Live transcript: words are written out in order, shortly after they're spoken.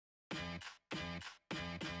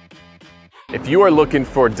If you are looking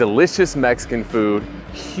for delicious Mexican food,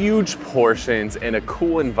 huge portions, and a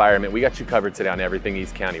cool environment, we got you covered today on Everything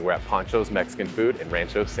East County. We're at Ponchos Mexican Food in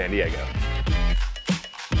Rancho San Diego.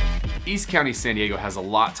 East County San Diego has a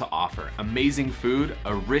lot to offer. Amazing food,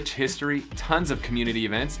 a rich history, tons of community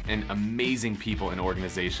events, and amazing people and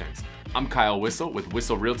organizations. I'm Kyle Whissel with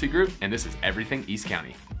Whissel Realty Group, and this is Everything East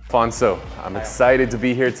County. Poncho, I'm excited to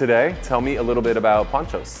be here today. Tell me a little bit about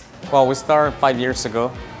Ponchos. Well, we started 5 years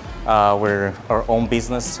ago. We're our own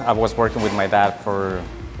business. I was working with my dad for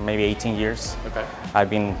maybe 18 years. Okay.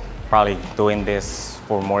 I've been probably doing this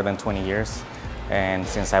for more than 20 years. And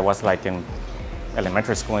since I was like in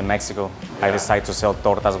elementary school in Mexico, I decided to sell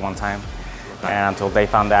tortas one time. Okay. And until they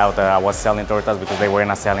found out that I was selling tortas because they were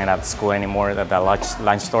not selling at school anymore at the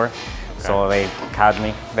lunch store. Okay. So they caught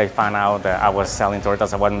me. They found out that I was selling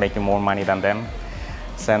tortas. I wasn't making more money than them.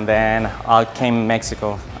 And then I came to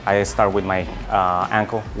Mexico. I started with my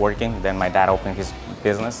uncle working, then my dad opened his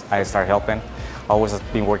business. I started helping. Always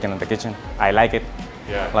been working in the kitchen. I like it.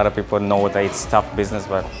 Yeah. A lot of people know that it's tough business,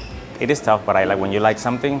 but it is tough, but I like when you like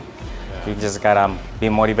something, you just gotta be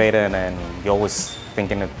motivated and you're always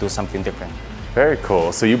thinking to do something different. Very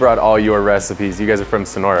cool. So you brought all your recipes. You guys are from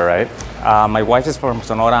Sonora, right? My wife is from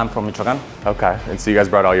Sonora, I'm from Michoacan. Okay, and so you guys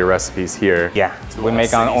brought all your recipes here. Yeah, we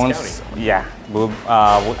make our own. Yeah,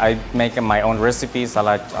 I make my own recipes. A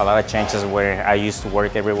lot of changes where I used to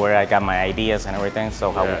work everywhere. I got my ideas and everything.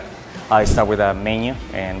 So I start with a menu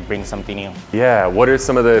and bring something new. Yeah, what are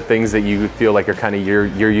some of the things that you feel like are kind of your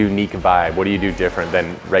unique vibe? What do you do different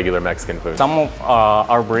than regular Mexican food? Some of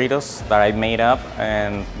our burritos that I made up,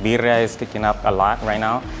 and birria is kicking up a lot right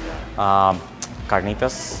now.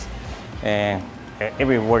 Carnitas, and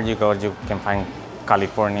everywhere you go, you can find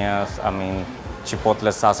California's. I mean,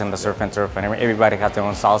 chipotle sauce and the surf and turf, and everybody has their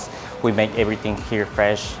own sauce. We make everything here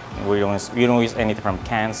fresh. We don't use anything from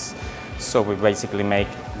cans. So we basically make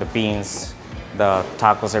the beans, the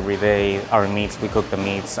tacos every day, our meats, we cook the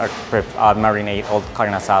meats, marinate all the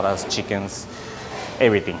carne asadas, chickens,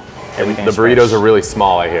 everything. Everything the burritos fresh. Are really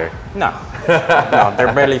small, I hear. No, no,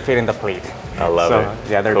 they're barely fitting the plate. I love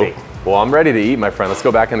it. Yeah, they're cool. big. Well, I'm ready to eat, my friend. Let's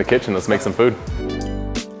go back in the kitchen. Let's make some food.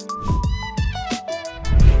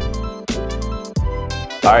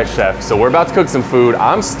 All right, chef, so we're about to cook some food.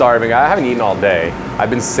 I'm starving. I haven't eaten all day.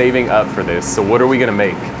 I've been saving up for this. So what are we gonna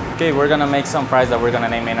make? Okay, we're gonna make some fries that we're gonna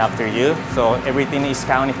name it after you. So Everything East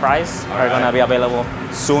County fries are gonna be available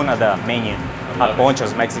soon at the menu at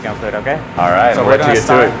Ponchos Mexican Food, okay? All right, so we're gonna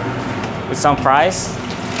start with some fries,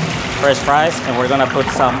 fresh fries, and we're gonna put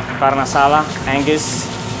some carne asada, Angus,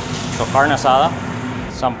 so carne asada,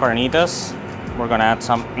 some carnitas. We're gonna add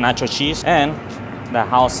some nacho cheese and the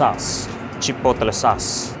house sauce, chipotle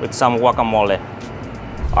sauce with some guacamole.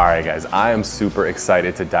 All right, guys, I am super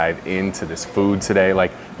excited to dive into this food today.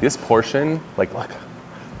 Like this portion, like look,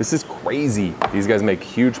 this is crazy. These guys make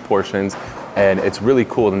huge portions, and it's really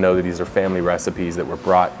cool to know that these are family recipes that were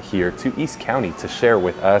brought here to East County to share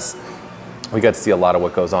with us. We got to see a lot of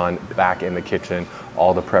what goes on back in the kitchen,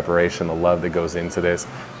 all the preparation, the love that goes into this.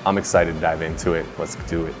 I'm excited to dive into it. Let's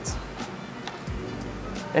do it.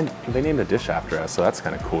 And they named a dish after us, so that's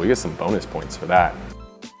kind of cool. You get some bonus points for that.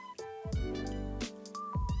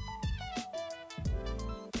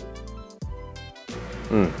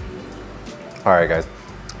 All right, guys,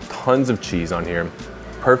 tons of cheese on here.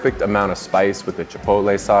 Perfect amount of spice with the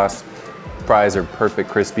chipotle sauce. Fries are perfect,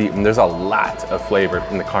 crispy, and there's a lot of flavor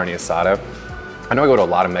in the carne asada. I know I go to a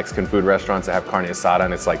lot of Mexican food restaurants that have carne asada,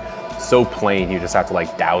 and it's like so plain, you just have to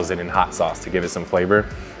like douse it in hot sauce to give it some flavor.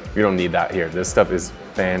 You don't need that here. This stuff is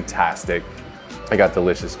fantastic. They got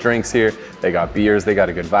delicious drinks here. They got beers, they got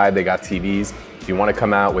a good vibe, they got TVs. If you wanna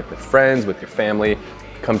come out with the friends, with your family,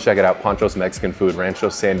 come check it out, Ponchos Mexican Food, Rancho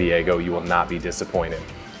San Diego. You will not be disappointed.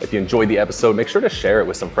 If you enjoyed the episode, make sure to share it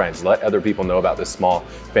with some friends. Let other people know about this small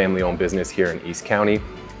family-owned business here in East County.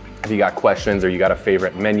 If you got questions or you got a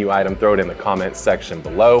favorite menu item, throw it in the comments section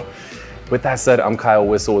below. With that said, I'm Kyle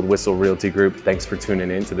Whissel with Whissel Realty Group. Thanks for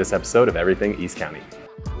tuning in to this episode of Everything East County.